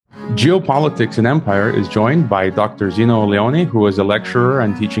Geopolitics and Empire is joined by Dr. Zeno Leoni, who is a lecturer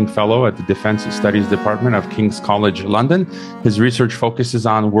and teaching fellow at the Defense Studies Department of King's College London. His research focuses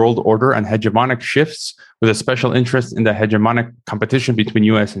on world order and hegemonic shifts, with a special interest in the hegemonic competition between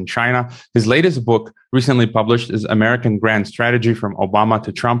US and China. His latest book, recently published, is American Grand Strategy from Obama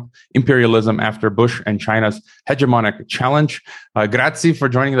to Trump, Imperialism After Bush and China's Hegemonic Challenge. Grazie for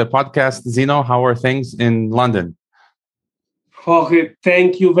joining the podcast. Zeno, how are things in London? Jorge,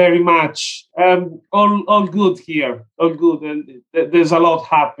 thank you very much. All good here, all good. And there's a lot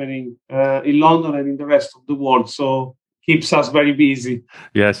happening in London and in the rest of the world, so keeps us very busy.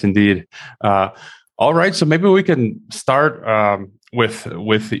 Yes, indeed. All right, so maybe we can start with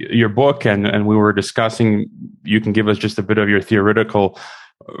your book, and we were discussing, you can give us just a bit of your theoretical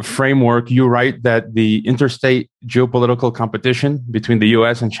framework. You write that the interstate geopolitical competition between the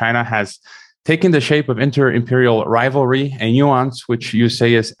US and China has taken the shape of inter-imperial rivalry, a nuance which you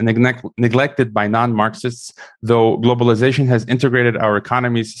say is neglected by non-Marxists. Though globalization has integrated our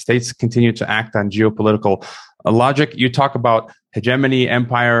economies, states continue to act on geopolitical logic. You talk about hegemony,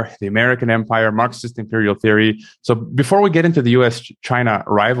 empire, the American empire, Marxist imperial theory. So before we get into the US-China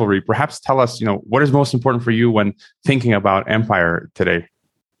rivalry, perhaps tell us, what is most important for you when thinking about empire today?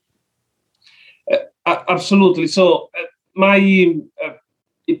 Absolutely. So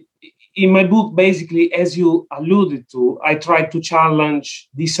in my book, basically, as you alluded to, I tried to challenge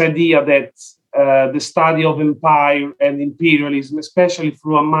this idea that the study of empire and imperialism, especially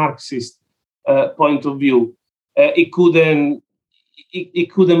through a Marxist point of view, it couldn't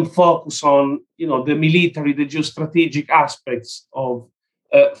focus on the military, the geostrategic aspects of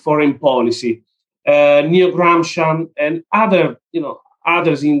foreign policy. Neo-Gramscian and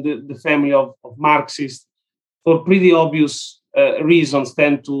others in the family of Marxists, for pretty obvious reasons,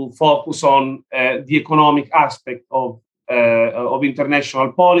 tend to focus on the economic aspect of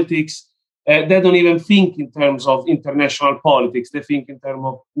international politics. They don't even think in terms of international politics. They think in terms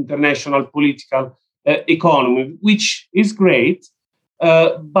of international political economy, which is great.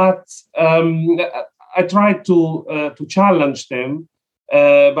 But I tried to challenge them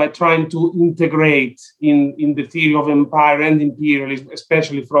by trying to integrate in the theory of empire and imperialism,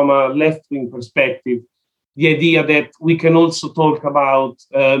 especially from a left-wing perspective, the idea that we can also talk about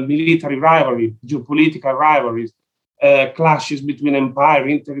military rivalry, geopolitical rivalries, clashes between empire,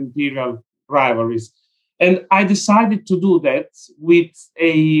 inter-imperial rivalries. And I decided to do that with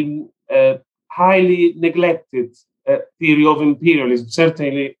a highly neglected theory of imperialism,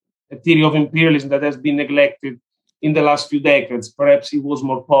 certainly a theory of imperialism that has been neglected in the last few decades. Perhaps it was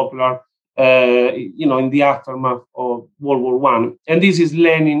more popular, in the aftermath of World War I. And this is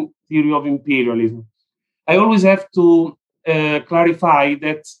Lenin's theory of imperialism. I always have to clarify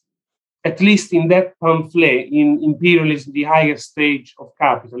that, at least in that pamphlet, in Imperialism, the Highest Stage of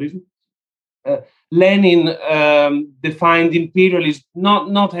Capitalism, Lenin defined imperialism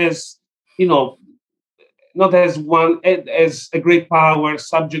not as a great power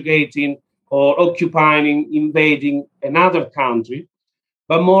subjugating or occupying, invading another country,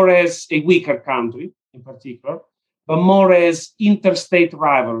 but more as a weaker country in particular, but more as interstate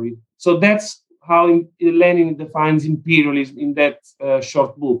rivalry. So that's how Lenin defines imperialism in that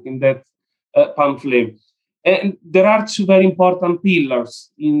short book, in that pamphlet. And there are two very important pillars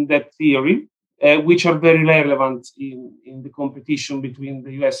in that theory, which are very relevant in the competition between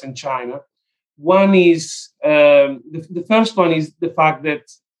the US and China. One is, the first one is the fact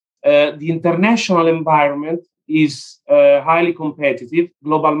that the international environment is highly competitive.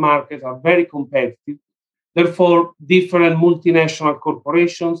 Global markets are very competitive. Therefore, different multinational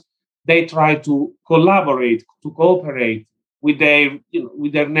corporations, they try to collaborate, to cooperate with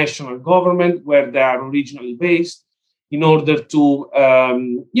their national government, where they are originally based, in order to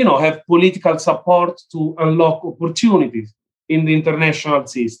have political support to unlock opportunities in the international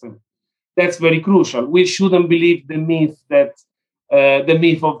system. That's very crucial. We shouldn't believe the myth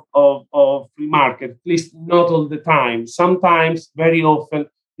of free market, at least not all the time. Sometimes, very often,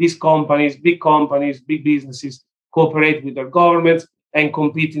 these companies, big businesses, cooperate with their governments and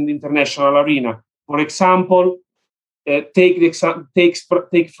compete in the international arena. For example, take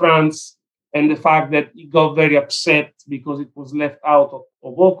France and the fact that it got very upset because it was left out of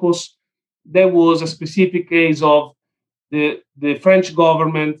AUKUS. There was a specific case of the French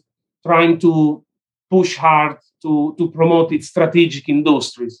government trying to push hard to promote its strategic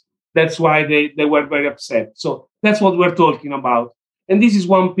industries. That's why they were very upset. So that's what we're talking about. And this is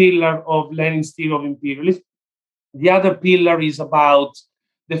one pillar of Lenin's theory of imperialism. The other pillar is about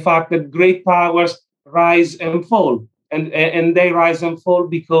the fact that great powers rise and fall. And they rise and fall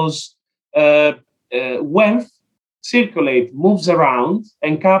because wealth circulate, moves around,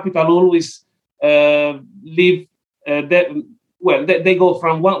 and capital always live. They go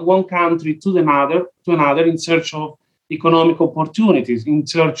from one country to another in search of economic opportunities, in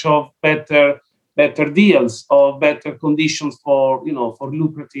search of better deals or better conditions for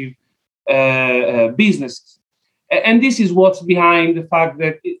lucrative businesses. And this is what's behind the fact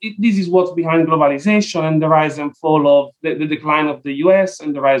that this is what's behind globalization and the rise and fall of the decline of the US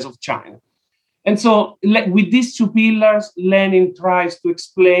and the rise of China. And so with these two pillars, Lenin tries to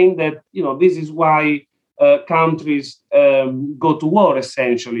explain that, this is why countries go to war,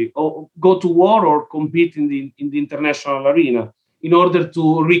 essentially, or go to war or compete in the international arena in order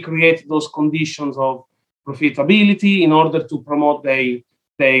to recreate those conditions of profitability, in order to promote their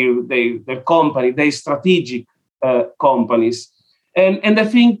company, their strategic companies. And I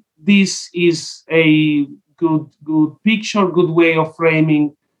think this is a good picture, good way of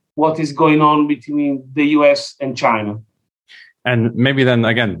framing what is going on between the US and China. And maybe then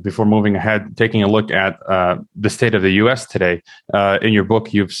again, before moving ahead, taking a look at the state of the U.S. today. In your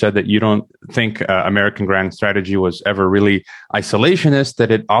book, you've said that you don't think American grand strategy was ever really isolationist, that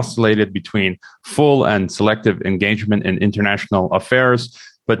it oscillated between full and selective engagement in international affairs.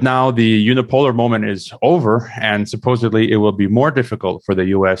 But now the unipolar moment is over, and supposedly it will be more difficult for the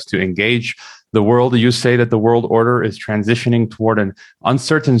U.S. to engage the world. You say that the world order is transitioning toward an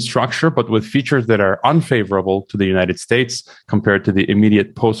uncertain structure, but with features that are unfavorable to the United States compared to the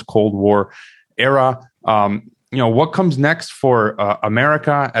immediate post-Cold War era. What comes next for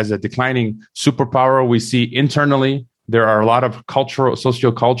America as a declining superpower? We see internally there are a lot of cultural,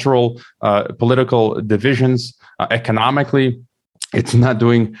 socio-cultural, political divisions. Economically, it's not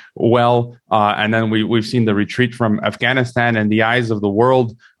doing well. And then we've seen the retreat from Afghanistan. In the eyes of the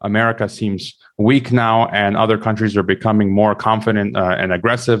world, America seems weak now, and other countries are becoming more confident and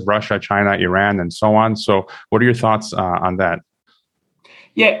aggressive, Russia, China, Iran, and so on. So what are your thoughts on that?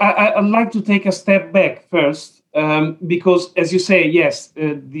 Yeah, I'd like to take a step back first, because, as you say, yes,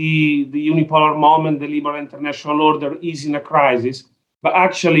 the unipolar moment, the liberal international order is in a crisis. But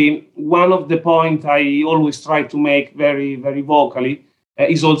actually, one of the points I always try to make very, very vocally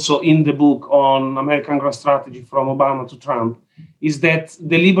is also in the book on American grand strategy from Obama to Trump, is that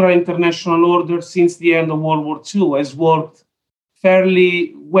the liberal international order since the end of World War II has worked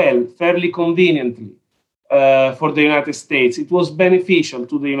fairly well, fairly conveniently for the United States. It was beneficial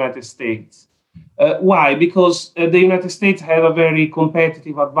to the United States. Why? Because the United States had a very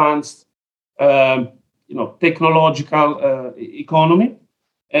competitive, advanced technological economy.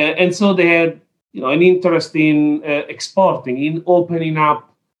 And so they had an interest in exporting, in opening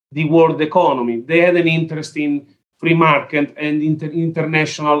up the world economy. They had an interest in free market and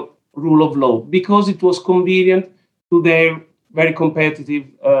international rule of law because it was convenient to their very competitive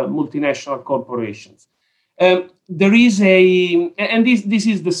multinational corporations. There is this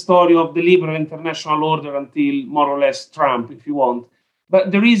is the story of the liberal international order until more or less Trump, if you want.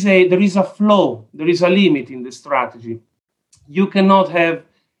 But there is a flaw, there is a limit in the strategy. You cannot have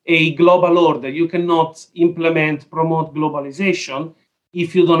a global order. You cannot promote globalization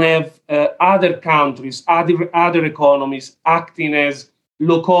if you don't have other countries, other economies acting as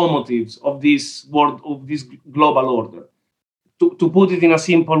locomotives of this world, of this global order. To put it in a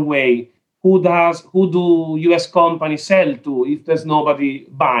simple way, who do U.S. companies sell to if there's nobody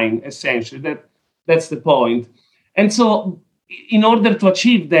buying? Essentially, that's the point. And so, in order to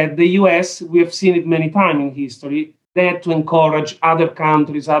achieve that, the U.S., we have seen it many times in history, they had to encourage other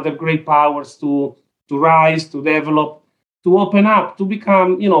countries, other great powers to rise, to develop, to open up, to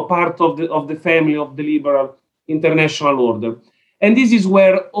become, part of the family of the liberal international order. And this is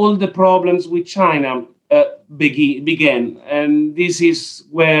where all the problems with China began. And this is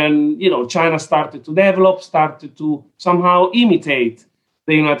when, China started to develop, started to somehow imitate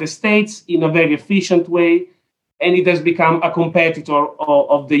the United States in a very efficient way. And it has become a competitor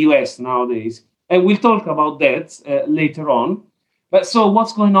of the US nowadays. And we'll talk about that later on. But so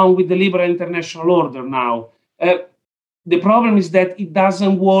what's going on with the liberal international order now? The problem is that it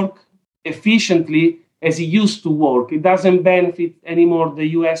doesn't work efficiently as it used to work. It doesn't benefit anymore the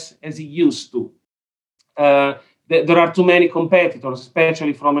US as it used to. There are too many competitors,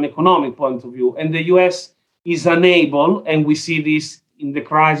 especially from an economic point of view. And the US is unable, and we see this in the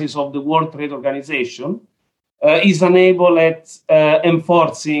crisis of the World Trade Organization, is unable at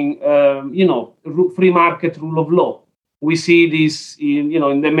enforcing, free market rule of law. We see this in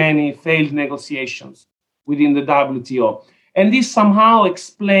the many failed negotiations within the WTO, and this somehow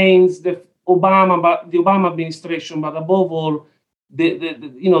explains the Obama administration, but above all,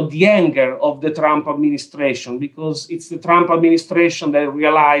 the anger of the Trump administration, because it's the Trump administration that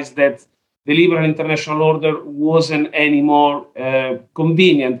realized that the liberal international order wasn't anymore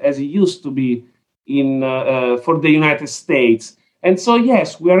convenient as it used to be for the United States. And so,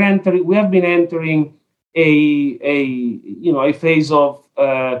 yes, we have been entering a phase of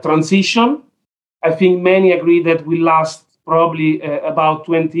transition. I think many agree that will last probably about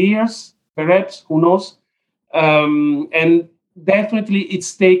 20 years, perhaps, who knows? And definitely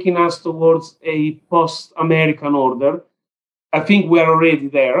it's taking us towards a post-American order. I think we are already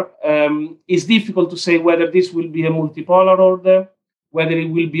there. It's difficult to say whether this will be a multipolar order, whether it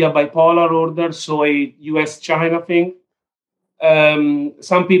will be a bipolar order, so a US-China thing.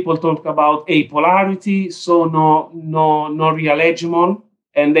 Some people talk about apolarity, so no real hegemon,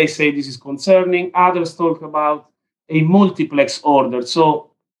 and they say this is concerning. Others talk about a multiplex order,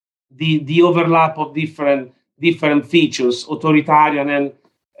 so the overlap of different features, authoritarian and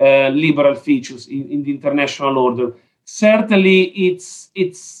liberal features in the international order. Certainly, it's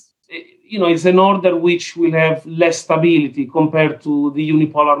an order which will have less stability compared to the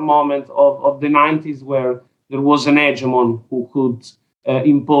unipolar moment of the 90s, where there was an hegemon who could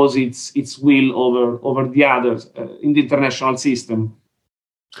impose its will over the others in the international system.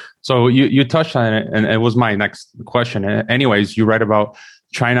 So you touched on it, and it was my next question. Anyways, you write about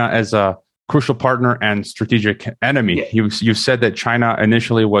China as a crucial partner and strategic enemy. Yeah. You said that China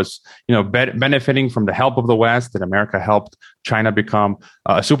initially was, benefiting from the help of the West, that America helped China become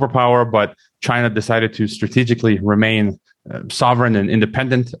a superpower, but China decided to strategically remain sovereign and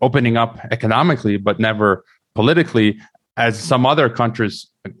independent, opening up economically, but never politically, as some other countries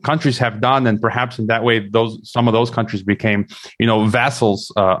have done, and perhaps in that way, some of those countries became,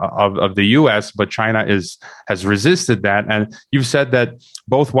 vassals of the U.S. But China has resisted that, and you've said that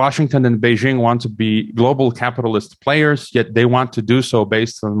both Washington and Beijing want to be global capitalist players, yet they want to do so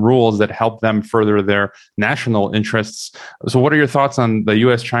based on rules that help them further their national interests. So, what are your thoughts on the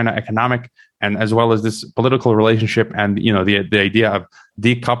U.S.-China economic and as well as this political relationship, and the idea of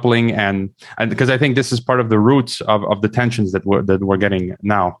decoupling, and because I think this is part of the roots of the tensions that we're getting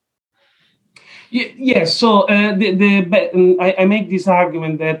now. Yes. So I make this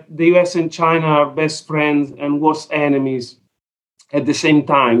argument that the U.S. and China are best friends and worst enemies at the same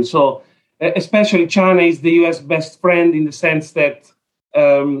time. So especially China is the U.S. best friend in the sense that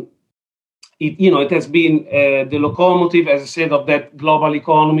it has been the locomotive, as I said, of that global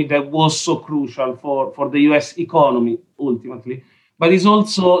economy that was so crucial for the U.S. economy ultimately. But it's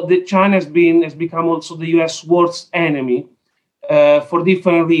also that China has become also the U.S. worst enemy for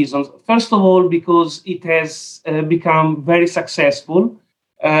different reasons. First of all, because it has become very successful,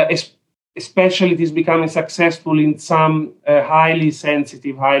 especially it is becoming successful in some highly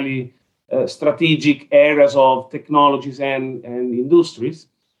sensitive, highly strategic areas of technologies and industries.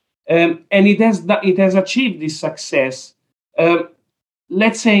 And it has achieved this success,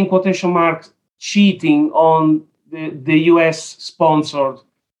 let's say in quotation marks, cheating on the U.S. sponsored,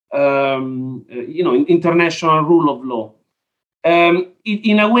 international rule of law.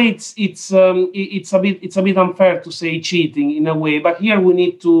 In a way, it's a bit unfair to say cheating in a way, but here we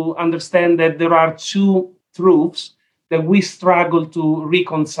need to understand that there are two truths that we struggle to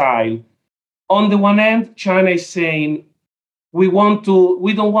reconcile. On the one hand, China is saying we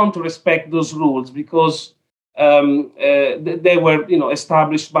don't want to respect those rules because they were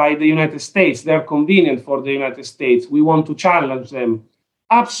established by the United States. They're convenient for the United States. We want to challenge them.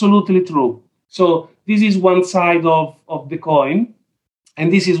 Absolutely true. So this is one side of the coin.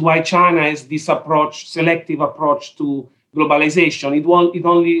 And this is why China has this selective approach to globalization. It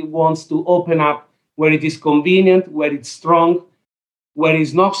only wants to open up where it is convenient, where it's strong. Where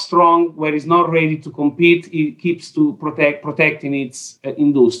it's not strong, where it's not ready to compete, it keeps to protecting its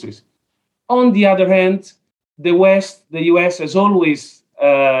industries. On the other hand, the US, has always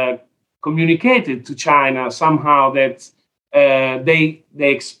communicated to China somehow that they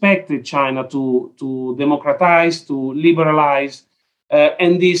expected China to democratize, to liberalize,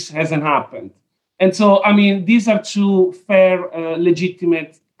 and this hasn't happened. And so, these are two fair,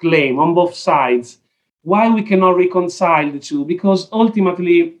 legitimate claims on both sides. Why we cannot reconcile the two? Because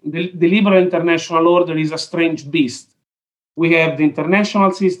ultimately, the liberal international order is a strange beast. We have the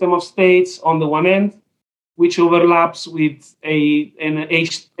international system of states on the one end, which overlaps with a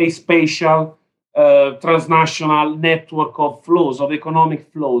spatial, transnational network of flows, of economic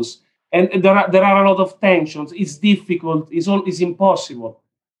flows. And there are a lot of tensions. It's difficult, it's impossible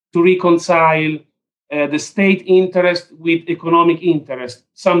to reconcile the state interest with economic interest.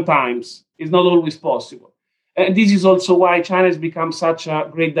 Sometimes it's not always possible. And this is also why China has become such a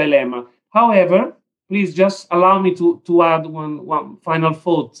great dilemma. However, please just allow me to add one final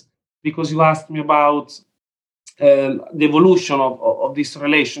thought, because you asked me about the evolution of this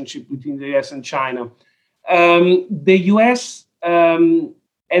relationship between the US and China. The US,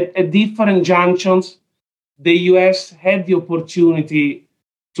 at different junctions, the US had the opportunity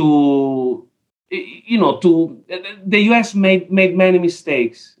to, the US made many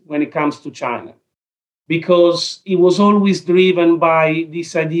mistakes when it comes to China, because it was always driven by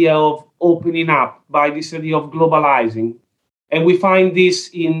this idea of opening up, by this idea of globalizing. And we find this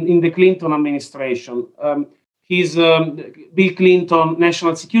in the Clinton administration. Bill Clinton,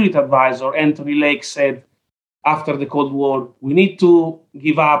 National Security Advisor, Anthony Lake, said after the Cold War, we need to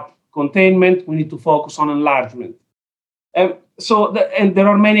give up containment, we need to focus on enlargement. And there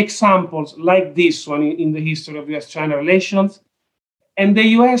are many examples like this one in the history of US-China relations. And the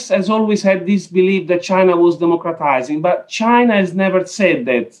US has always had this belief that China was democratizing, but China has never said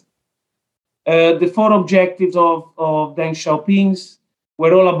that. The 4 objectives of Deng Xiaoping's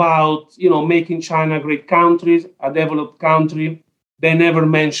were all about, making China a great country, a developed country. They never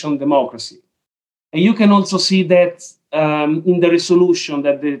mentioned democracy. And you can also see that in the resolution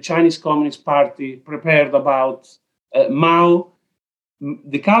that the Chinese Communist Party prepared about Mao.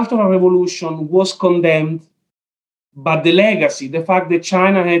 The Cultural Revolution was condemned, but the legacy, the fact that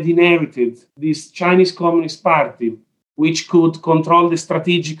China had inherited this Chinese Communist Party, which could control the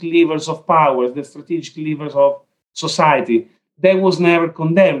strategic levers of power, the strategic levers of society, that was never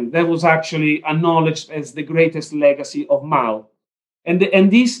condemned. That was actually acknowledged as the greatest legacy of Mao. And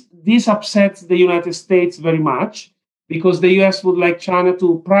this upsets the United States very much, because the US would like China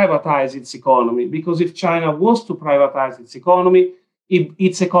to privatize its economy. Because if China was to privatize its economy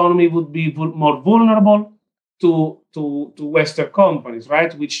would be more vulnerable to Western companies,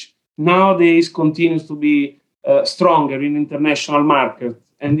 right? Which nowadays continues to be stronger in international markets.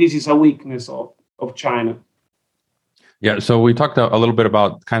 And this is a weakness of China. Yeah, so we talked a little bit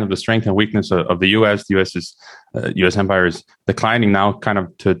about kind of the strength and weakness of the U.S. The U.S. empire is declining now. Kind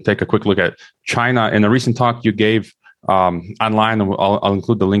of to take a quick look at China. In a recent talk you gave online, and I'll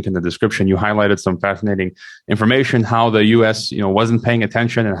include the link in the description, you highlighted some fascinating information, how the U.S. wasn't paying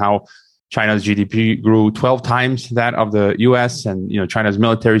attention, and how China's GDP grew 12 times that of the U.S. and China's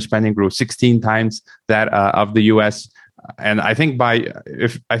military spending grew 16 times that of the U.S. And I think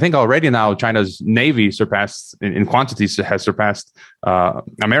already now China's Navy surpassed in quantities has surpassed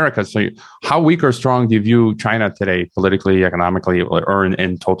America. So how weak or strong do you view China today, politically, economically, or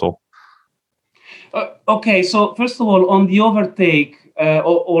in total? Okay, so first of all, on the overtake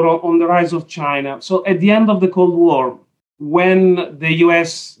or on the rise of China. So at the end of the Cold War, when the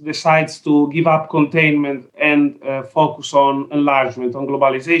US decides to give up containment and focus on enlargement, on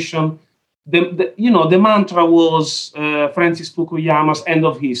globalization, the mantra was Francis Fukuyama's end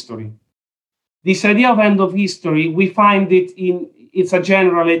of history. This idea of end of history, we find it's a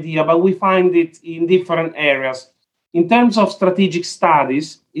general idea, but we find it in different areas. In terms of strategic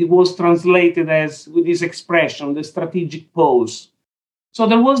studies, it was translated as, with this expression, the strategic pause. So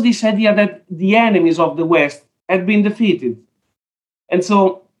there was this idea that the enemies of the West had been defeated. And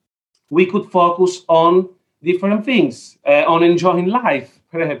so we could focus on different things, on enjoying life,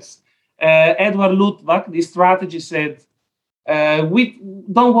 perhaps. Edward Luttwak, the strategist, said, we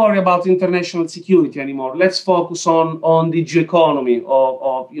don't worry about international security anymore. Let's focus on the geoeconomy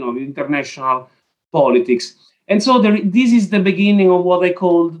of international politics. And so this is the beginning of what I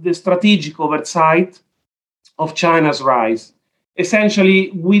called the strategic oversight of China's rise.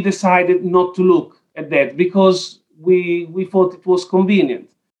 Essentially, we decided not to look at that because we thought it was convenient.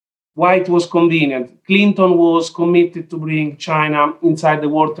 Why it was convenient? Clinton was committed to bring China inside the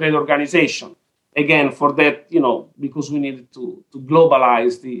World Trade Organization. Again, for that, because we needed to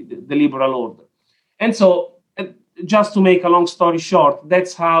globalize the liberal order. And so, just to make a long story short,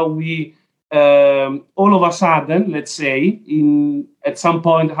 that's how we, all of a sudden, let's say, at some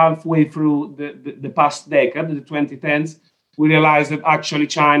point halfway through the past decade, the 2010s, we realized that actually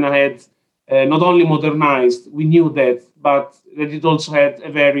China had not only modernized, we knew that, but that it also had a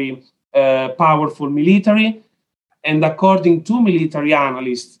very powerful military. And according to military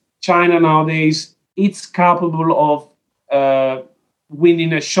analysts, China nowadays, it's capable of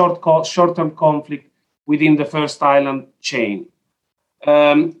winning a short-term conflict within the first island chain.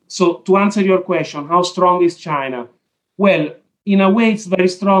 So to answer your question, how strong is China? Well, in a way, it's very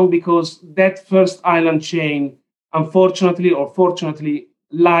strong because that first island chain, unfortunately or fortunately,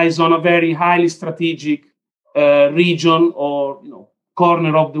 lies on a very highly strategic region or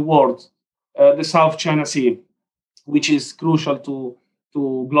corner of the world, the South China Sea, which is crucial to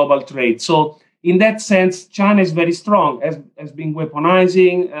global trade. So in that sense, China is very strong, has been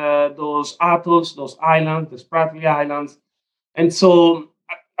weaponizing those atolls, those islands, the Spratly Islands. And so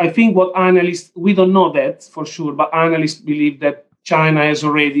I think what analysts, we don't know that for sure, but analysts believe that China has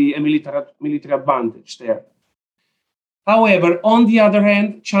already a military advantage there. However, on the other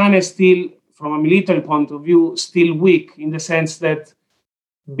hand, China is still, from a military point of view, still weak in the sense that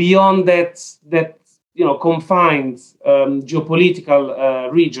beyond that confined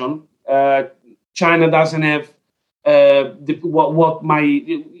geopolitical region, China doesn't have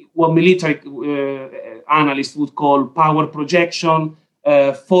what military analysts would call power projection,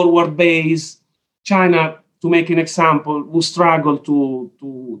 forward base. China, to make an example, will struggle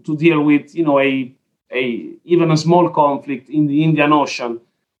to deal with even a small conflict in the Indian Ocean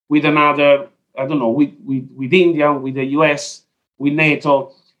with another, I don't know, with India, with the US, with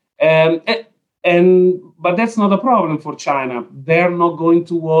NATO. But that's not a problem for China. They're not going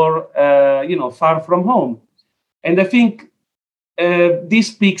to war, far from home. And I think this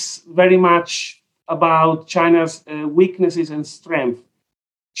speaks very much about China's weaknesses and strength.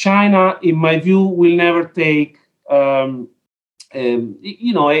 China, in my view, will never take any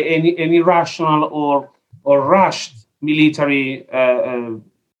irrational or rushed military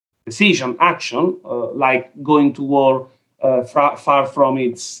action, like going to war far from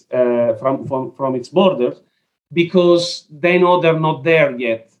its borders, because they know they're not there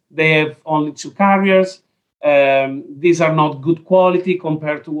yet. They have only 2 carriers. These are not good quality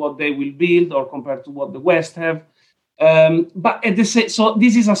compared to what they will build or compared to what the West have. But so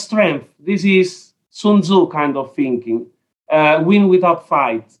this is a strength. This is Sun Tzu kind of thinking, win without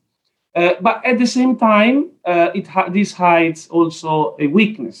fight. But at the same time, this hides also a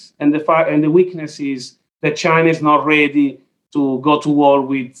weakness, and the weakness is that China is not ready to go to war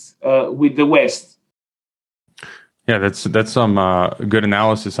with the West. Yeah, that's some good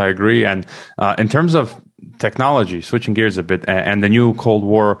analysis. I agree. And in terms of technology, switching gears a bit, and the new Cold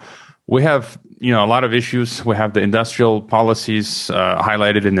War, we have a lot of issues. We have the industrial policies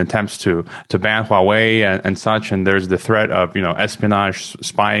highlighted in attempts to ban Huawei and such, and there's the threat of espionage,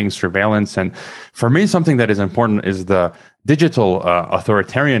 spying, surveillance. And for me, something that is important is the digital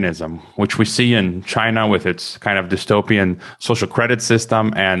authoritarianism, which we see in China with its kind of dystopian social credit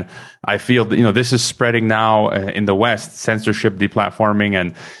system. And I feel that, this is spreading now in the West, censorship, deplatforming.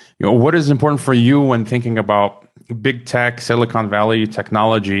 And what is important for you when thinking about big tech, Silicon Valley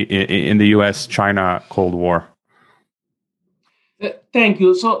technology in the US-China Cold War? Thank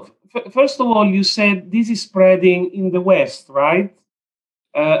you. So first of all, you said this is spreading in the West, right?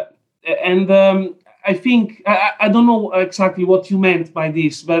 I think I don't know exactly what you meant by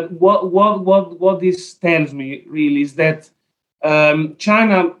this, but what this tells me really is that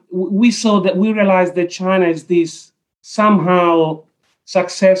China. We realized that China is this somehow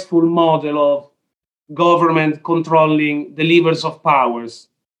successful model of government controlling the levers of powers.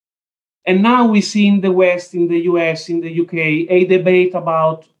 And now we see in the West, in the US, in the UK, a debate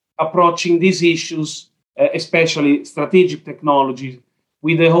about approaching these issues, especially strategic technologies,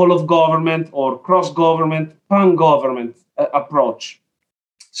 with the whole of government or cross-government, pan-government approach.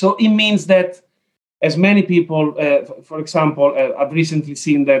 So it means that, as many people, for example, I've recently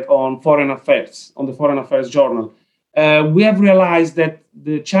seen that on Foreign Affairs, on the Foreign Affairs Journal, we have realized that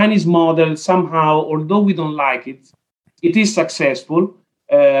the Chinese model somehow, although we don't like it, it is successful,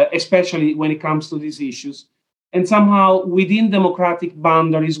 especially when it comes to these issues. And somehow within democratic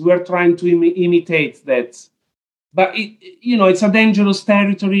boundaries, we're trying to imitate that. But it's a dangerous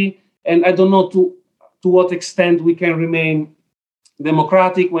territory, and I don't know to what extent we can remain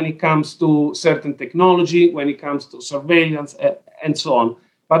democratic when it comes to certain technology, when it comes to surveillance, and so on.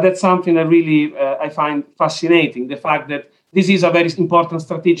 But that's something that really I find fascinating, the fact that this is a very important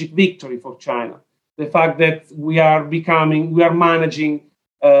strategic victory for China. The fact that we are managing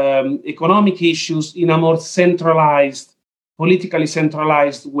economic issues in a more politically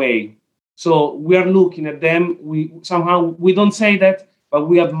centralized way. So we are looking at them. We don't say that, but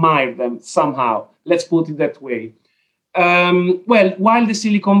we admire them somehow. Let's put it that way. While the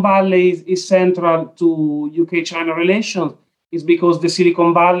Silicon Valley is central to UK-China relations, it's because the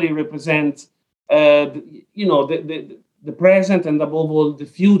Silicon Valley represents, the present and above all the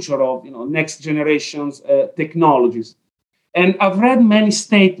future of next generation's technologies. And I've read many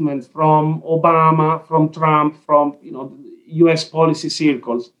statements from Obama, from Trump, from U.S. policy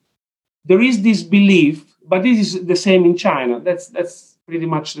circles. There is this belief, but this is the same in China. That's pretty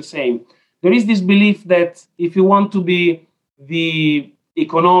much the same. There is this belief that if you want to be the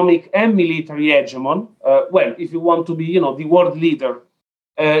economic and military hegemon, if you want to be, the world leader,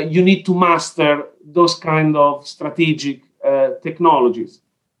 you need to master those kind of strategic technologies.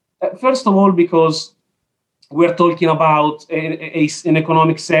 First of all, because we're talking about an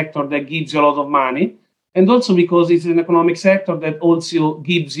economic sector that gives you a lot of money. and also because it's an economic sector that also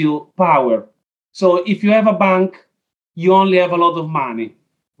gives you power. So if you have a bank, you only have a lot of money.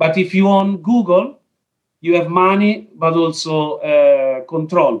 But if you own Google, you have money, but also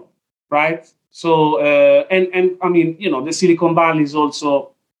control, right? So, and I mean, the Silicon Valley is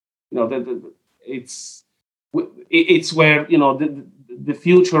also, it's where, the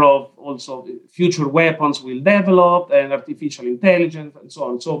future of also future weapons will develop, and artificial intelligence and so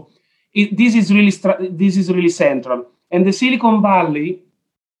on. So this is really central. And the Silicon Valley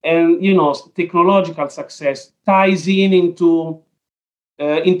and, technological success ties into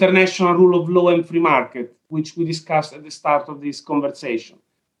international rule of law and free market, which we discussed at the start of this conversation.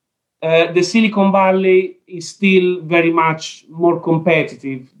 The Silicon Valley is still very much more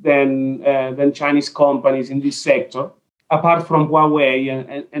competitive than Chinese companies in this sector, apart from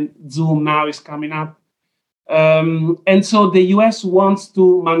Huawei and Zoom now is coming up. And so the US wants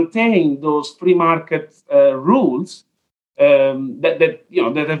to maintain those free market rules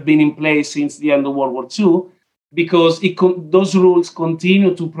that have been in place since the end of World War II, because those rules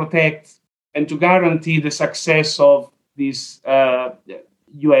continue to protect and to guarantee the success of these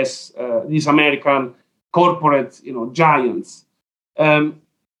these American corporate, giants. And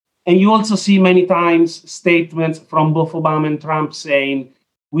you also see many times statements from both Obama and Trump saying,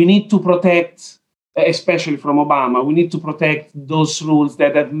 we need to protect, especially from Obama, we need to protect those rules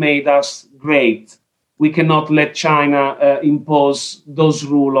that have made us great. We cannot let China impose those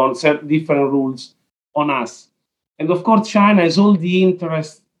rules on different rules on us. And of course, China has all the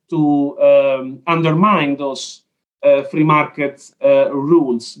interest to undermine those free market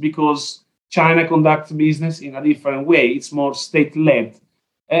rules, because China conducts business in a different way. It's more state-led.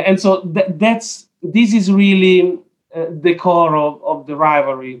 And so this is really the core of the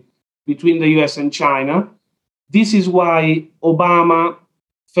rivalry between the US and China. This is why Obama,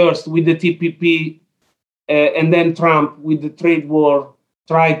 first with the TPP, and then Trump with the trade war,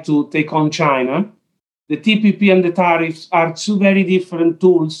 tried to take on China. The TPP and the tariffs are two very different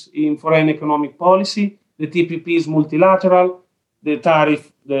tools in foreign economic policy. The TPP is multilateral. The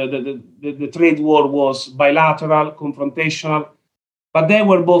tariff, the trade war was bilateral, confrontational. But they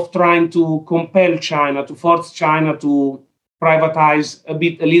were both trying to compel China, to force China to privatize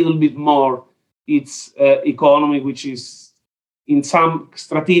a little bit more its economy, which is in some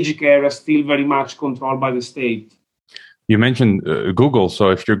strategic areas still very much controlled by the state. You mentioned Google.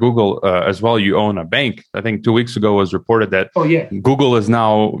 So if you're Google as well, you own a bank. I think 2 weeks ago was reported that Google is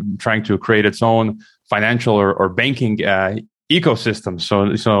now trying to create its own financial or banking ecosystem.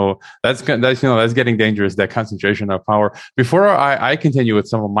 So that's getting dangerous, that concentration of power. Before I continue with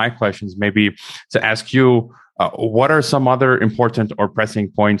some of my questions, maybe to ask you, what are some other important or pressing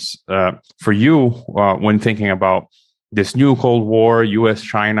points for you when thinking about this new Cold War,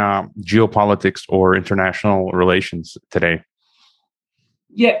 US-China geopolitics or international relations today?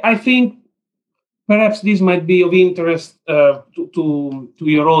 Yeah, I think perhaps this might be of interest to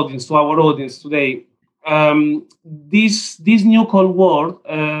your audience, to our audience today. This new Cold War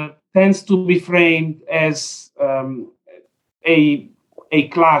tends to be framed as a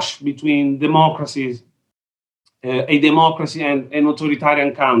clash between democracies, a democracy and an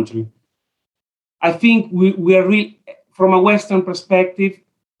authoritarian country. I think we are really, from a Western perspective,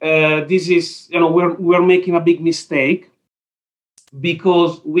 this is, we're making a big mistake,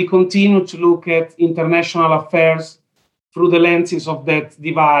 because we continue to look at international affairs through the lenses of that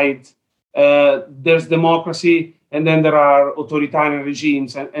divide. There's democracy, and then there are authoritarian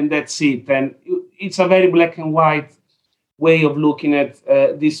regimes, and that's it. And it's a very black and white way of looking at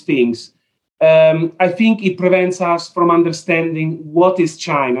these things. I think it prevents us from understanding what is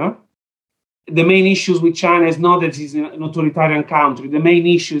China. The main issues with China is not that it's an authoritarian country. The main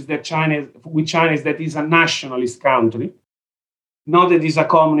issue is that China is that it's a nationalist country. Not that it's a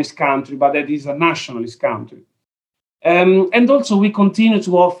communist country, but that it's a nationalist country. And also we continue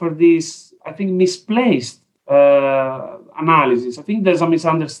to offer this, I think, misplaced analysis. I think there's a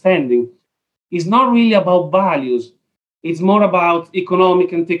misunderstanding. It's not really about values. It's more about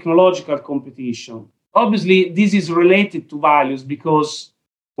economic and technological competition. Obviously, this is related to values, because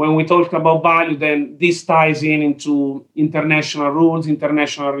when we talk about value, then this ties into international rules,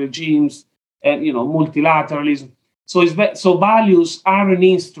 international regimes, and multilateralism. So values are an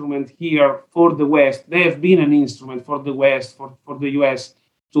instrument here for the West. They have been an instrument for the West, for the US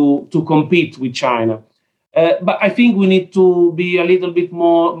to compete with China. But I think we need to be a little bit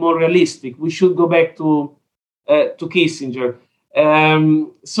more realistic. We should go back to Kissinger.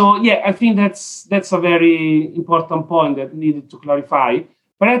 I think that's a very important point that needed to clarify.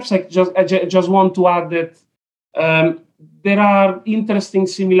 Perhaps I just want to add that there are interesting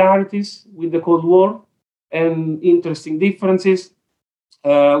similarities with the Cold War. and interesting differences.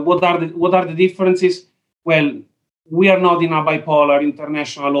 What are the differences? Well, we are not in a bipolar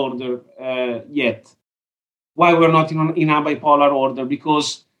international order yet. Why we're not in a bipolar order?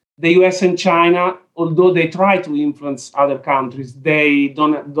 Because the US and China, although they try to influence other countries, they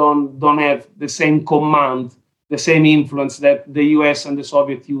don't have the same command, the same influence that the US and the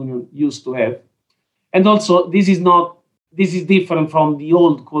Soviet Union used to have. And also, this is different from the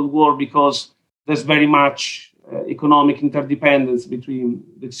old Cold War because there's very much economic interdependence between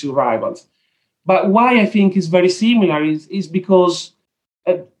the two rivals. But why I think is very similar is because,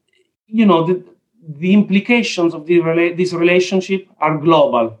 the implications of this relationship are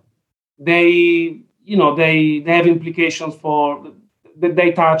global. They have implications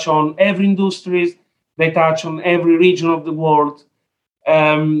they touch on every industry, they touch on every region of the world.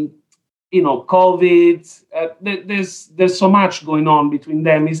 COVID, there's so much going on between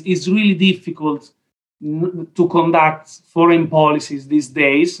them. It's really difficult to conduct foreign policies these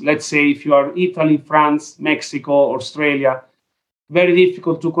days. Let's say if you are Italy, France, Mexico, Australia, very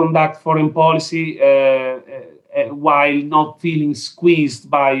difficult to conduct foreign policy while not feeling squeezed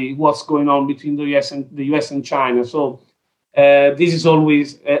by what's going on between the US and China. So this is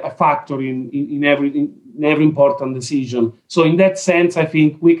always a factor in every important decision. So in that sense, I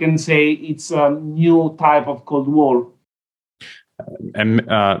think we can say it's a new type of Cold War. And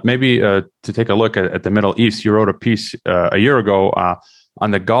maybe to take a look at the Middle East, you wrote a piece a year ago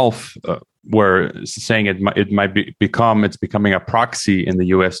on the Gulf, where saying it's becoming a proxy in the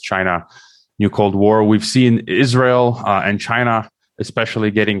U.S.-China new Cold War. We've seen Israel and China especially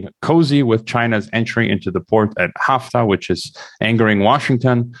getting cozy with China's entry into the port at Hafta, which is angering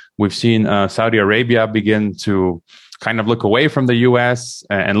Washington. We've seen Saudi Arabia begin to kind of look away from the U.S.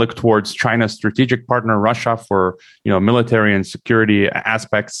 and look towards China's strategic partner, Russia, for military and security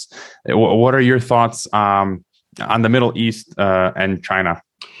aspects. What are your thoughts on the Middle East and China?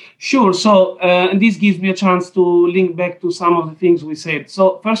 Sure. So, and this gives me a chance to link back to some of the things we said.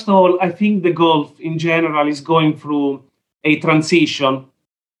 So, first of all, I think the Gulf in general is going through a transition.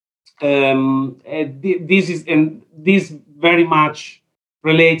 This very much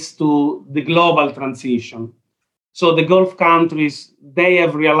relates to the global transition. So, the Gulf countries, they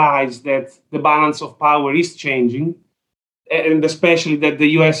have realized that the balance of power is changing, and especially that the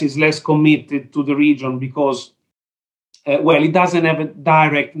U.S. is less committed to the region because it doesn't have a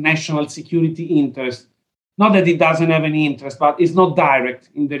direct national security interest. Not that it doesn't have any interest, but it's not direct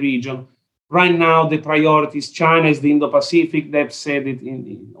in the region. Right now, the priority is China, is the Indo-Pacific. They've said it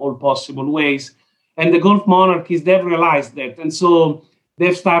in all possible ways. And the Gulf monarchies, they've realized that. And so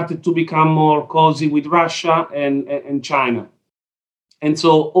they've started to become more cozy with Russia and China. And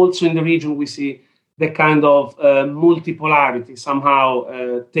so also in the region, we see the kind of multipolarity somehow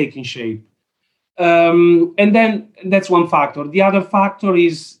taking shape. And then that's one factor. The other factor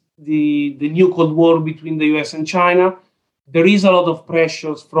is the new Cold War between the US and China. There is a lot of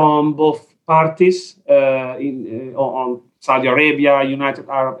pressures from both parties on Saudi Arabia, United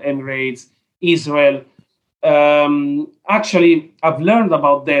Arab Emirates, Israel. Actually, I've learned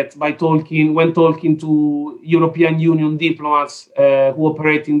about that when talking to European Union diplomats who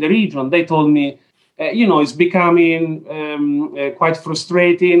operate in the region. They told me, it's becoming quite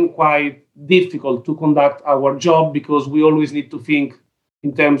frustrating, quite difficult to conduct our job because we always need to think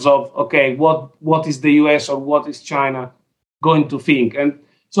in terms of, okay, what is the US or what is China going to think? And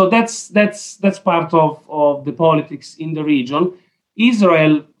so that's part of the politics in the region.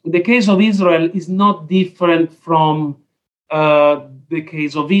 The case of Israel is not different from the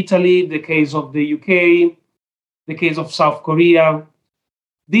case of Italy, the case of the UK, the case of South Korea.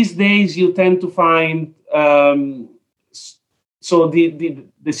 These days, you tend to find the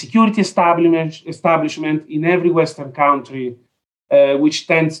security establishment in every Western country, which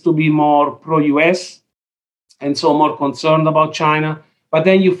tends to be more pro-US and so more concerned about China. But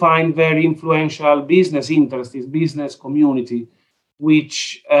then you find very influential business interests, business community,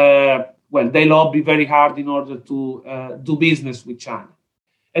 which, they lobby very hard in order to do business with China.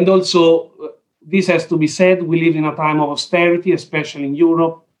 And also, this has to be said, we live in a time of austerity, especially in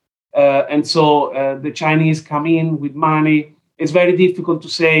Europe. And so the Chinese come in with money. It's very difficult to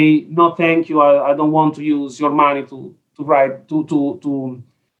say, no, thank you, I don't want to use your money to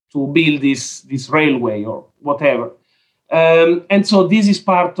build this railway or whatever. And so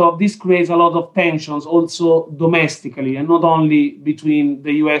this creates a lot of tensions also domestically and not only between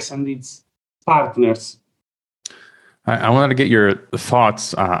the US and its partners. I wanted to get your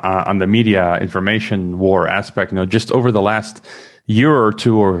thoughts on the media information war aspect. Just over the last year or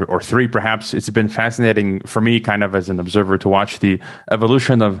two or three, perhaps, it's been fascinating for me, kind of as an observer, to watch the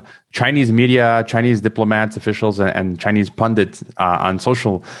evolution of Chinese media, Chinese diplomats, officials, and Chinese pundits on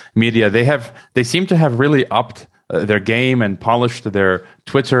social media. They seem to have really upped their game and polished their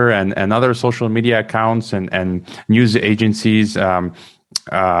Twitter and other social media accounts and news agencies.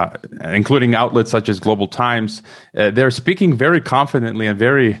 Including outlets such as Global Times, they're speaking very confidently and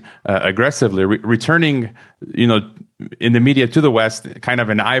very aggressively, returning, in the media to the West, kind of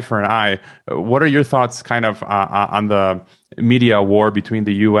an eye for an eye. What are your thoughts, kind of, on the media war between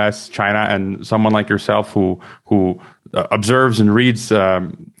the U.S., China, and someone like yourself who observes and reads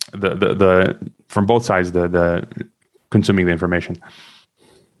the from both sides the consuming the information?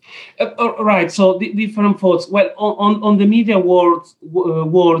 Right. So different thoughts. Well, on the media war,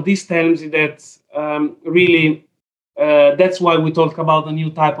 this tells you that really that's why we talk about a new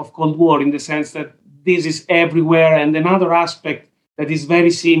type of Cold War, in the sense that this is everywhere. And another aspect that is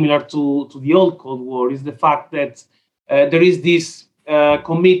very similar to the old Cold War is the fact that there is this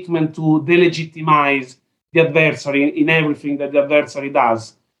commitment to delegitimize the adversary in everything that the adversary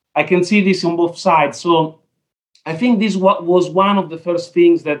does. I can see this on both sides. So I think this was one of the first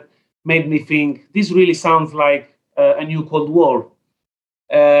things that made me think this really sounds like a new Cold War.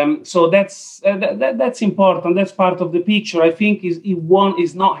 So that's important. That's part of the picture. I think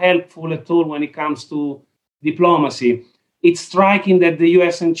is not helpful at all when it comes to diplomacy. It's striking that the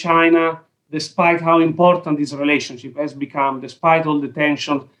US and China, despite how important this relationship has become, despite all the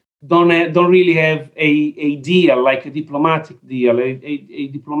tension, don't really have a deal, like a diplomatic deal, a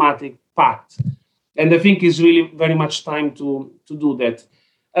diplomatic pact. And I think it's really very much time to do that.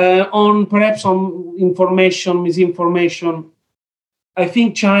 On information, misinformation, I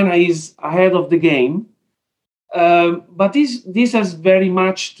think China is ahead of the game. But this has very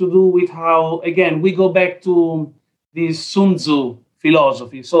much to do with how, again, we go back to this Sun Tzu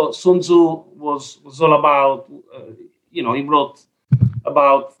philosophy. So Sun Tzu was all about, he wrote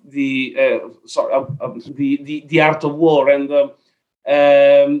about the art of war, and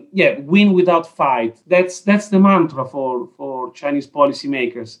win without fight. That's the mantra for Chinese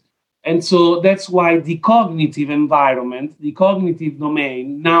policymakers. And so that's why the cognitive environment, the cognitive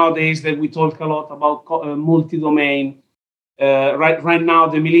domain, nowadays that we talk a lot about multi-domain, right now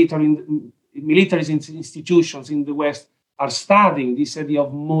the military institutions in the West are studying this idea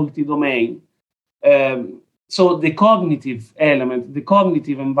of multi-domain. So the cognitive element, the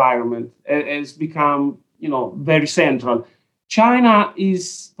cognitive environment has become, very central. China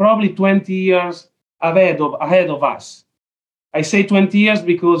is probably 20 years ahead of us. I say 20 years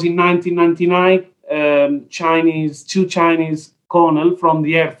because in 1999, two Chinese colonels from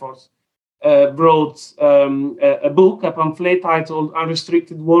the Air Force wrote a book, a pamphlet titled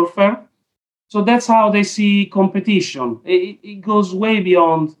Unrestricted Warfare. So that's how they see competition. It goes way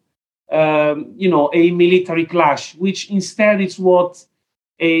beyond, a military clash, which instead is what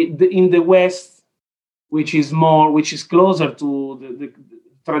in the West, which is closer to the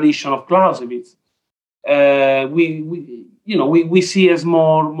tradition of Clausewitz, we see as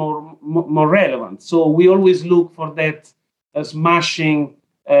more relevant. So we always look for that smashing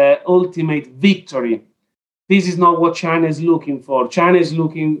ultimate victory. This is not what China is looking for. China is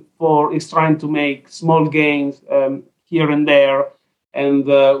trying to make small gains here and there, and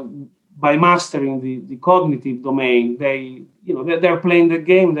by mastering the cognitive domain, they're playing the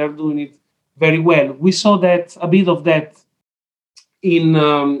game. They're doing it very well. We saw a bit of that in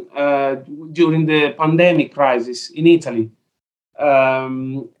during the pandemic crisis in Italy,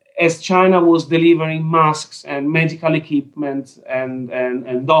 as China was delivering masks and medical equipment,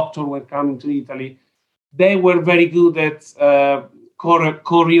 and doctors were coming to Italy. They were very good at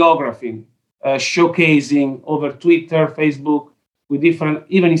choreographing, showcasing over Twitter, Facebook, with different,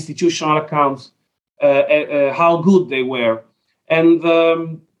 even institutional accounts, how good they were. And,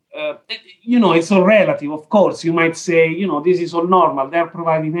 it's all relative. Of course, you might say, this is all normal. They're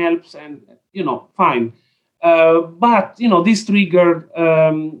providing helps and, fine. But, this triggered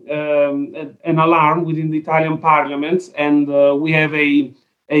an alarm within the Italian parliament. And we have a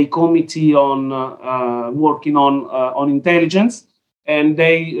committee on working on intelligence. And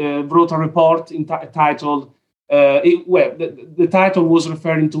they wrote a report titled, the title was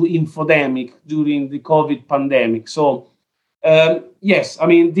referring to infodemic during the COVID pandemic. So, yes, I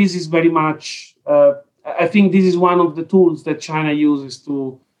mean, this is very much, I think this is one of the tools that China uses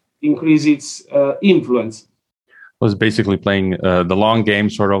to increase its influence. Was basically playing the long game,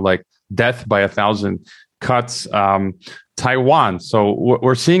 sort of like death by 1,000 cuts. Taiwan. So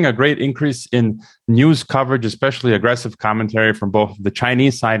we're seeing a great increase in news coverage, especially aggressive commentary from both the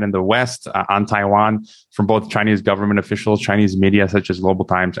Chinese side and the West on Taiwan, from both Chinese government officials, Chinese media such as Global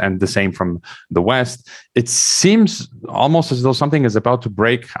Times, and the same from the West. It seems almost as though something is about to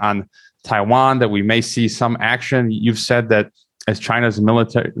break on Taiwan, that we may see some action. You've said that as China's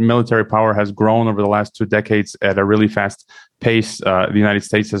military power has grown over the last 2 decades at a really fast pace, the United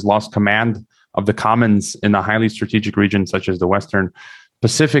States has lost command of the commons in a highly strategic region such as the Western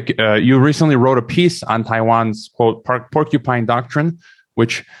Pacific. You recently wrote a piece on Taiwan's, quote, porcupine doctrine,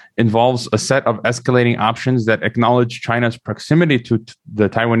 which involves a set of escalating options that acknowledge China's proximity to the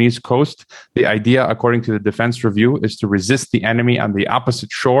Taiwanese coast. The idea, according to the Defense Review, is to resist the enemy on the opposite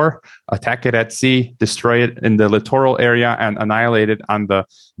shore, attack it at sea, destroy it in the littoral area, and annihilate it on the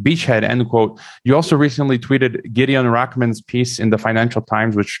beachhead, end quote. You also recently tweeted Gideon Rachman's piece in the Financial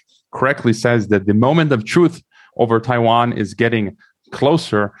Times, which correctly says that the moment of truth over Taiwan is getting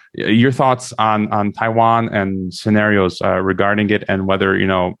closer. Your thoughts on Taiwan and scenarios regarding it, and whether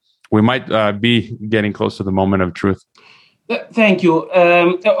we might be getting close to the moment of truth. Thank you.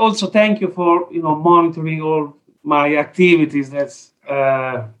 Also, thank you for monitoring all my activities. That's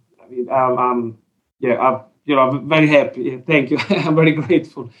I'm very happy. Thank you. I'm very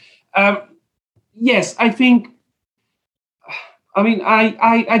grateful. Yes, I think.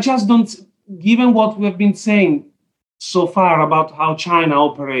 I just don't. Given what we have been saying so far about how China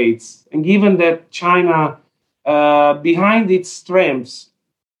operates, and given that China, behind its strengths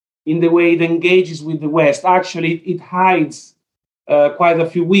in the way it engages with the West, actually it hides quite a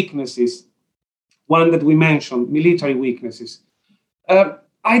few weaknesses. One that we mentioned, military weaknesses.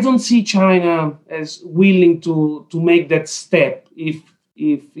 I don't see China as willing to make that step if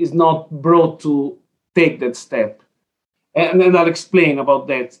it's not brought to take that step. And then I'll explain about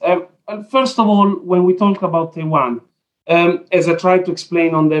that. First of all, when we talk about Taiwan, as I tried to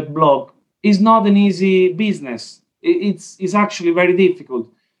explain on that blog, it's not an easy business. It's actually very difficult.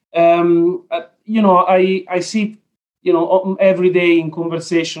 I sit, every day in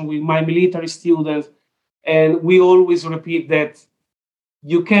conversation with my military students, and we always repeat that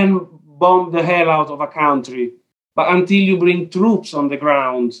you can bomb the hell out of a country, but until you bring troops on the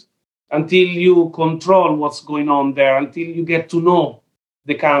ground, until you control what's going on there, until you get to know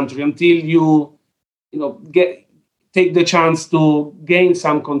the country, until you take the chance to gain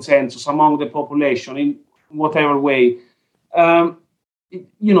some consensus among the population in whatever way,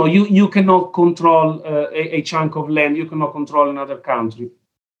 you cannot control a chunk of land, you cannot control another country.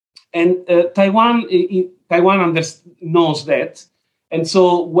 And Taiwan knows that. And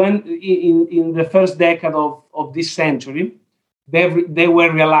so when in the first decade of this century, they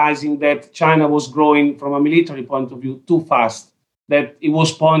were realizing that China was growing from a military point of view too fast, that it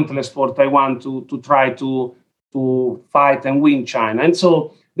was pointless for Taiwan to try to fight and win China. And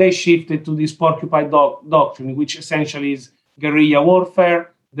so they shifted to this porcupine doctrine, which essentially is guerrilla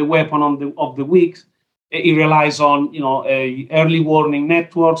warfare, the weapon of the weak. It relies on early warning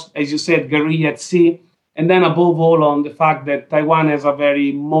networks, as you said, guerrilla at sea, and then above all on the fact that Taiwan has a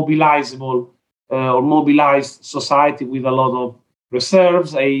very mobilized society with a lot of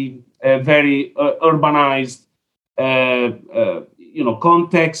reserves, a very urbanized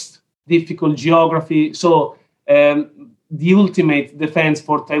context, difficult geography. So the ultimate defense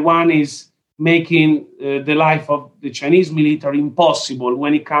for Taiwan is making the life of the Chinese military impossible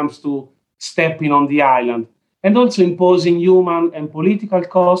when it comes to stepping on the island, and also imposing human and political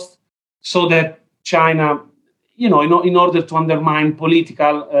costs so that China, in order to undermine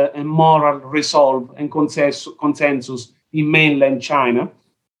political and moral resolve and consensus in mainland China,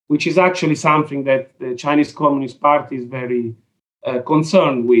 which is actually something that the Chinese Communist Party is very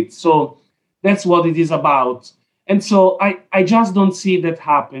concerned with. So that's what it is about. And so I just don't see that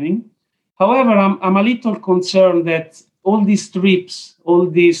happening. However, I'm a little concerned that all these trips, all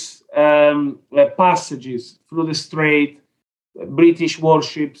these passages through the strait, British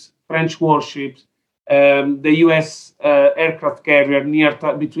warships, French warships, the U.S. aircraft carrier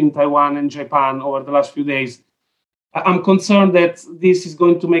between Taiwan and Japan over the last few days, I'm concerned that this is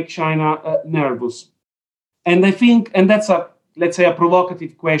going to make China nervous. And I think, and that's let's say a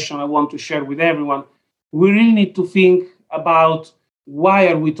provocative question I want to share with everyone, we really need to think about why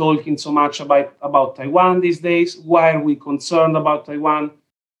are we talking so much about Taiwan these days? Why are we concerned about Taiwan?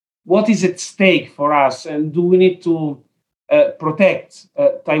 What is at stake for us? And do we need to protect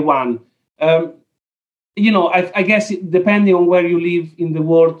Taiwan? I guess depending on where you live in the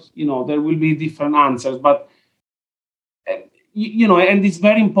world, there will be different answers. But, and it's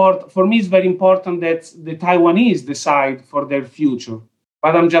very important, for me, it's very important that the Taiwanese decide for their future.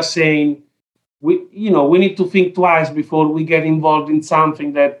 But I'm just saying, we need to think twice before we get involved in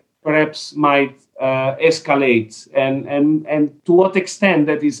something that perhaps might escalate, and to what extent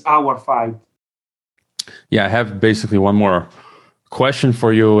that is our fight. Yeah, I have basically one more question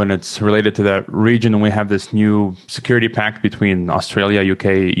for you, and it's related to that region. And we have this new security pact between Australia,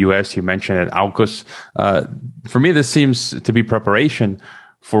 UK, US. You mentioned it, AUKUS. For me, this seems to be preparation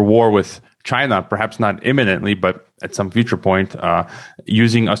for war with China, perhaps not imminently, but at some future point,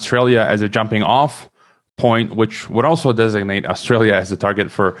 using Australia as a jumping off point, which would also designate Australia as a target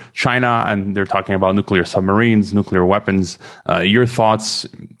for China. And they're talking about nuclear submarines, nuclear weapons. Your thoughts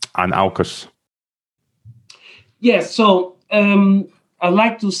on AUKUS? Yes, so I'd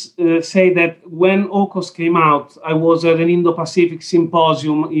like to say that when AUKUS came out, I was at an Indo-Pacific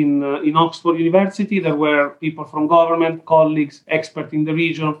symposium in Oxford University. There were people from government, colleagues, experts in the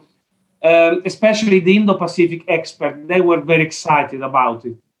region, especially the Indo-Pacific experts. They were very excited about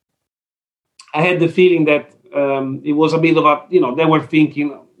it. I had the feeling that it was a bit of a, they were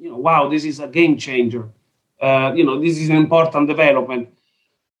thinking, wow, this is a game changer. This is an important development.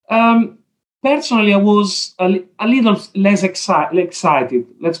 Personally, I was a little less excited,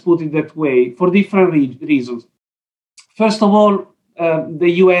 let's put it that way, for different reasons. First of all,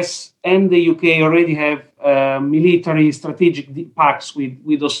 the US and the UK already have military strategic pacts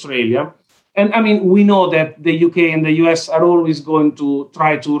with Australia. And I mean, we know that the UK and the US are always going to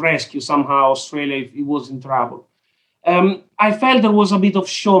try to rescue somehow Australia if it was in trouble. I felt there was a bit of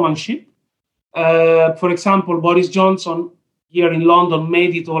showmanship. For example, Boris Johnson here in London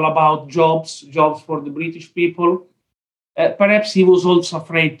made it all about jobs for the British people. Perhaps he was also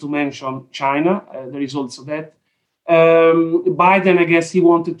afraid to mention China. There is also that. Biden, I guess, he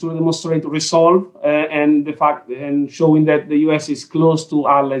wanted to demonstrate resolve and showing that the US is close to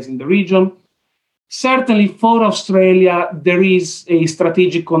allies in the region. Certainly, for Australia, there is a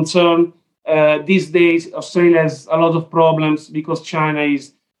strategic concern. These days, Australia has a lot of problems because China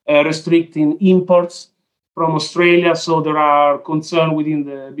is restricting imports from Australia, so there are concerns within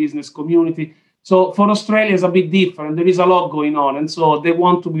the business community. So for Australia, it's a bit different. There is a lot going on, and so they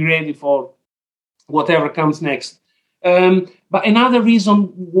want to be ready for whatever comes next. But another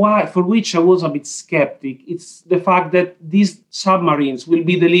reason for which I was a bit skeptic, it's the fact that these submarines will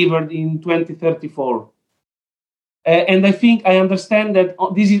be delivered in 2034. And I understand that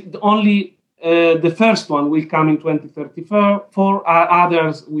this is only the first one will come in 2034,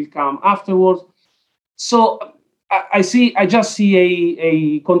 others will come afterwards. So I just see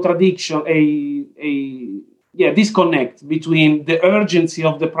a contradiction, a disconnect between the urgency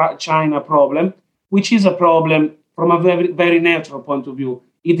of the China problem, which is a problem from a very, very neutral point of view.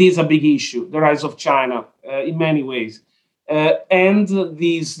 It is a big issue, the rise of China in many ways, and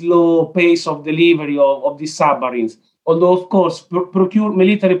the slow pace of delivery of these submarines. Although, of course,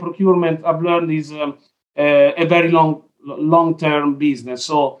 military procurement, I've learned, is a very long-term business.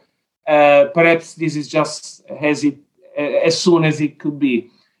 So perhaps this is just as soon as it could be.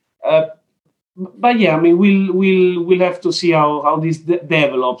 But yeah, I mean, we'll have to see how this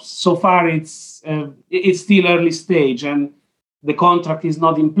develops. So far, it's still early stage, and the contract is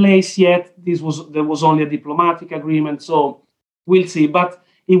not in place yet. There was only a diplomatic agreement, so we'll see. But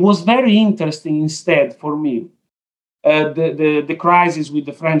it was very interesting instead for me, the crisis with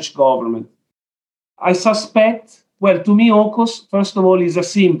the French government. I suspect, well, to me, AUKUS, first of all, is a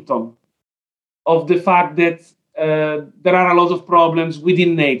symptom of the fact that there are a lot of problems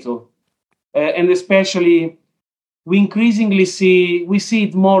within NATO. And especially, we increasingly see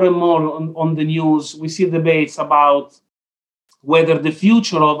it more and more on the news. We see debates about whether the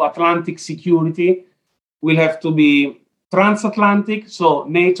future of Atlantic security will have to be transatlantic, so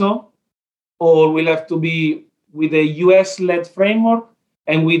NATO, or will have to be with a US-led framework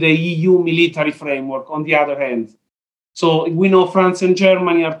and with a EU military framework on the other hand. So we know France and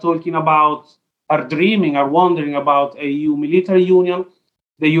Germany are wondering about a EU military union.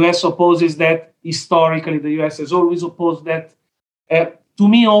 The US opposes that. Historically, the US has always opposed that. To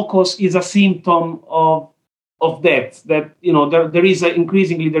me, AUKUS is a symptom of that there is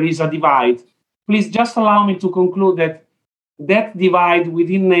a divide. Please just allow me to conclude that divide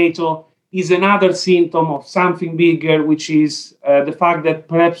within NATO is another symptom of something bigger, which is the fact that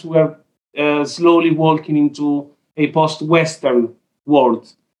perhaps we're slowly walking into a post-Western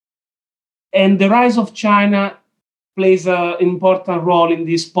world. And the rise of China plays an important role in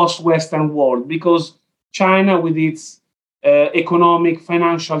this post-Western world because China, with its economic,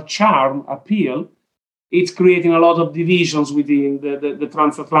 financial charm, appeal, it's creating a lot of divisions within the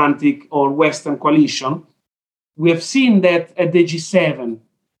transatlantic or Western coalition. We have seen that at the G7,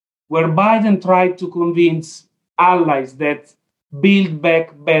 where Biden tried to convince allies that Build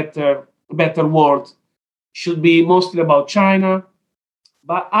Back Better better world should be mostly about China.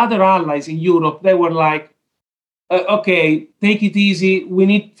 But other allies in Europe, they were like, okay, take it easy. We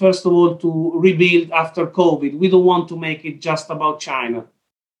need, first of all, to rebuild after COVID. We don't want to make it just about China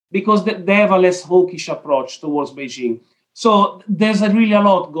because they have a less hawkish approach towards Beijing. So there's really a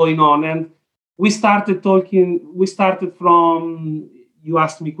lot going on. And we started from, you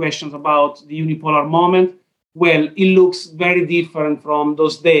asked me questions about the unipolar moment. Well, it looks very different from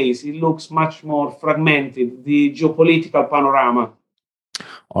those days. It looks much more fragmented, the geopolitical panorama.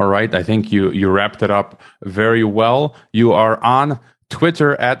 All right. I think you wrapped it up very well. You are on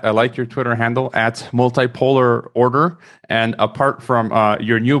Twitter I like your Twitter handle, at Multipolar Order. And apart from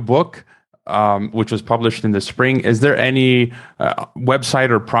your new book, which was published in the spring, is there any website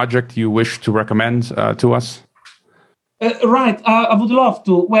or project you wish to recommend to us? Right. I would love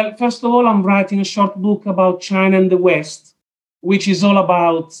to. Well, first of all, I'm writing a short book about China and the West, which is all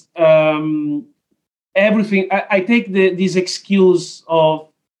about everything. I take this excuse of,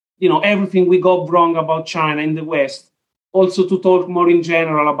 everything we got wrong about China in the West, also to talk more in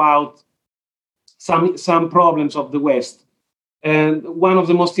general about some problems of the West. And one of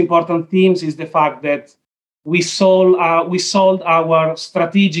the most important themes is the fact that we sold our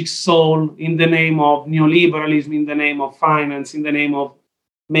strategic soul in the name of neoliberalism, in the name of finance, in the name of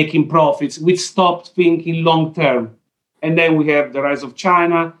making profits. We stopped thinking long term. And then we have the rise of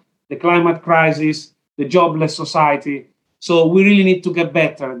China, the climate crisis, the jobless society. So we really need to get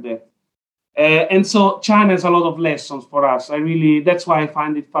better at that. And so China has a lot of lessons for us. That's why I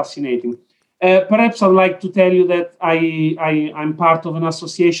find it fascinating. Perhaps I'd like to tell you that I'm part of an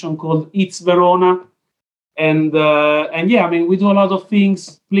association called It's Verona. And yeah, we do a lot of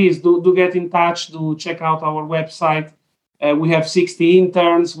things. Please do get in touch. Do check out our website. We have 60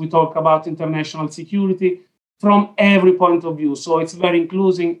 interns. We talk about international security from every point of view. So it's very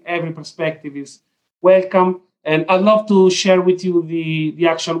inclusive. Every perspective is welcome. And I'd love to share with you the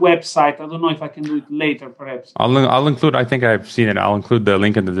actual website. I don't know if I can do it later, perhaps. I'll include, I think I've seen it. I'll include the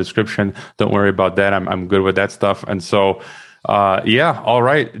link in the description. Don't worry about that. I'm good with that stuff. And so, yeah, all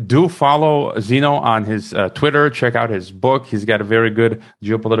right. Do follow Zeno on his Twitter. Check out his book. He's got a very good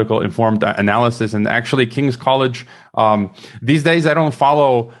geopolitical informed analysis. And actually, King's College, these days I don't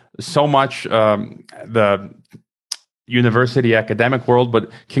follow so much the university academic world, but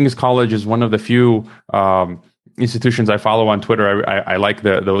King's College is one of the few institutions I follow on Twitter. I like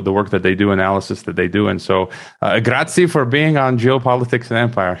the work that they do, analysis that they do. And so, grazie for being on Geopolitics and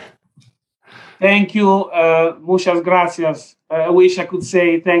Empire. Thank you. Muchas gracias. I wish I could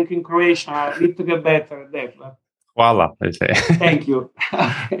say thank you in Croatian. I need to get better at that. But Hvala, they say. Thank you.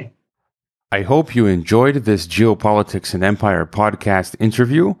 I hope you enjoyed this Geopolitics and Empire podcast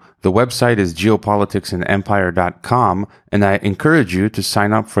interview. The website is geopoliticsandempire.com, and I encourage you to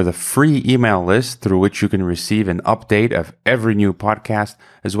sign up for the free email list through which you can receive an update of every new podcast,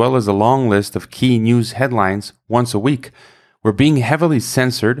 as well as a long list of key news headlines once a week. We're being heavily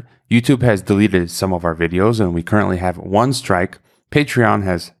censored. YouTube has deleted some of our videos, and we currently have one strike. Patreon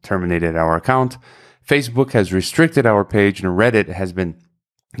has terminated our account. Facebook has restricted our page, and Reddit has been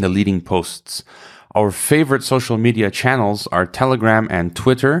deleting posts. Our favorite social media channels are Telegram and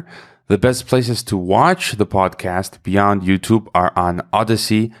Twitter. The best places to watch the podcast beyond YouTube are on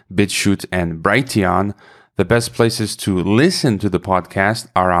Odyssey, BitChute, and Brighteon. The best places to listen to the podcast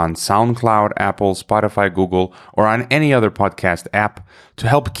are on SoundCloud, Apple, Spotify, Google, or on any other podcast app. To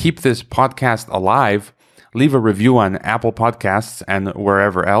help keep this podcast alive, leave a review on Apple Podcasts and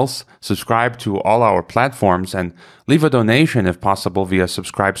wherever else. Subscribe to all our platforms and leave a donation if possible via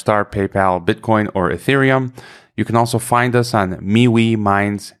Subscribestar, PayPal, Bitcoin, or Ethereum. You can also find us on MeWe,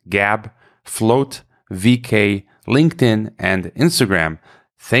 Minds, Gab, Float, VK, LinkedIn, and Instagram.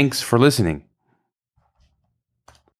 Thanks for listening.